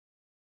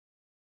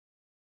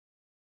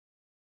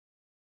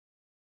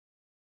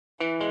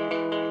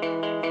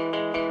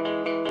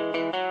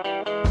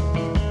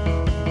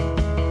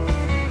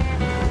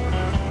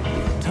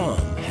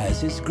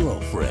his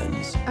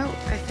girlfriends. Oh,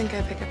 I think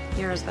I picked up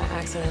yours by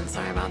accident.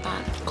 Sorry about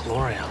that.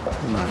 Gloria.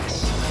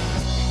 Nice.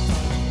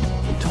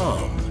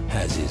 Tom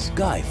has his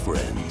guy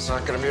friends.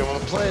 Not gonna be able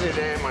to play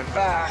today, my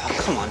back.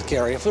 Oh, come on,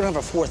 Gary. If we don't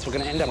have a fourth, we're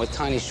gonna end up with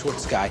Tiny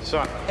Shorts guy.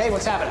 Sorry. Hey,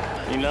 what's happening?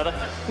 You nutter?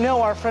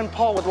 No, our friend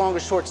Paul with longer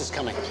shorts is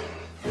coming.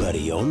 But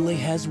he only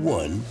has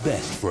one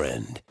best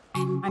friend.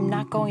 I'm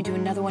not going to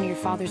another one of your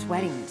father's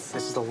weddings.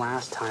 This is the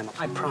last time,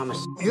 I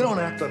promise. You don't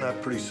act on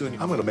that pretty soon,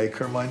 I'm gonna make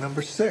her my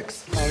number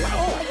 6.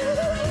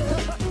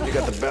 You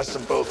got the best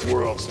of both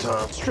worlds,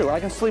 Tom. It's true, I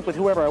can sleep with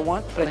whoever I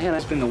want, but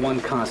Hannah's been the one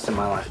constant in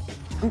my life.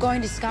 I'm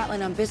going to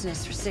Scotland on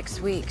business for 6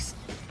 weeks.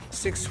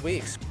 6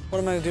 weeks? What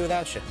am I gonna do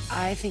without you?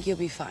 I think you'll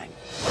be fine.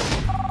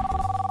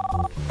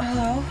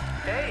 Hello?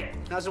 Hey,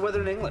 how's the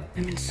weather in England?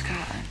 I'm in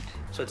Scotland.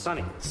 So it's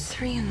sunny. It's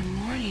 3 in the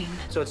morning.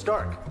 So it's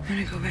dark. I'm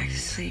gonna go back to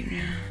sleep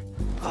now.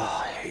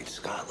 Oh, I hate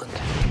Scotland.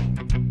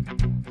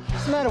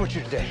 What's the matter with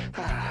you today?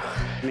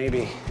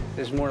 Maybe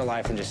there's more to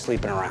life than just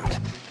sleeping around.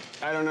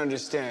 I don't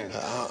understand.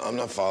 I'm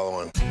not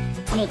following.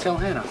 I'm gonna tell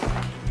Hannah.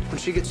 When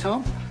she gets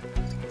home,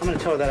 I'm gonna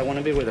tell her that I want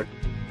to be with her.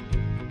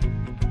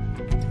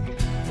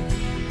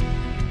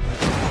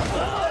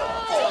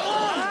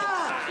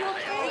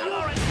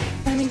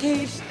 I'm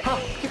engaged.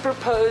 He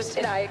proposed,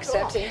 and I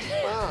accepted.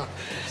 Wow,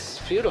 it's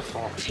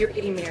beautiful. If you're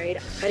getting married,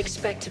 I'd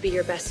expect to be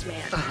your best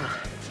man.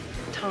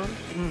 Tom,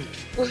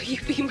 will you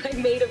be my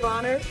maid of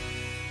honor?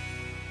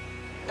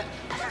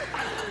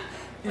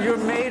 You're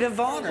maid of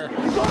honor.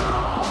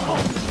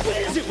 What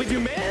is it with you,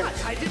 man?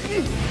 I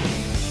didn't.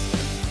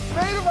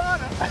 Maid of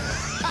honor.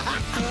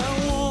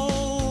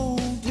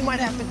 You might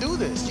have to do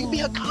this. You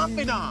be a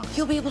confidant.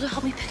 You'll be able to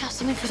help me pick out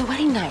something for the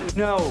wedding night.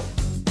 No.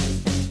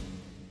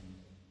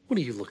 What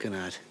are you looking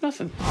at?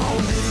 Nothing.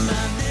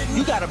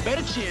 You got a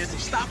better chance of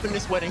stopping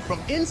this wedding from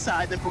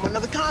inside than from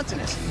another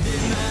continent.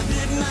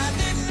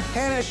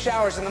 Hannah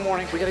showers in the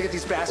morning. We gotta get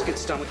these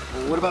baskets done.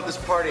 What about this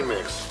party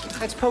mix?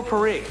 That's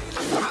potpourri.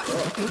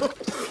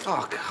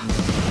 Oh,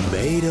 God.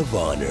 Maid of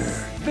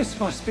honor. This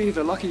must be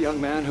the lucky young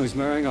man who's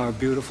marrying our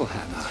beautiful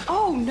Hannah.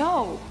 Oh,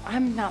 no.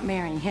 I'm not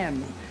marrying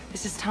him.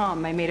 This is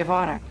Tom, my maid of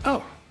honor.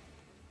 Oh.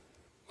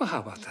 Well, how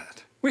about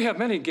that? We have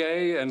many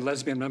gay and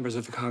lesbian members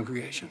of the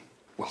congregation.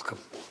 Welcome.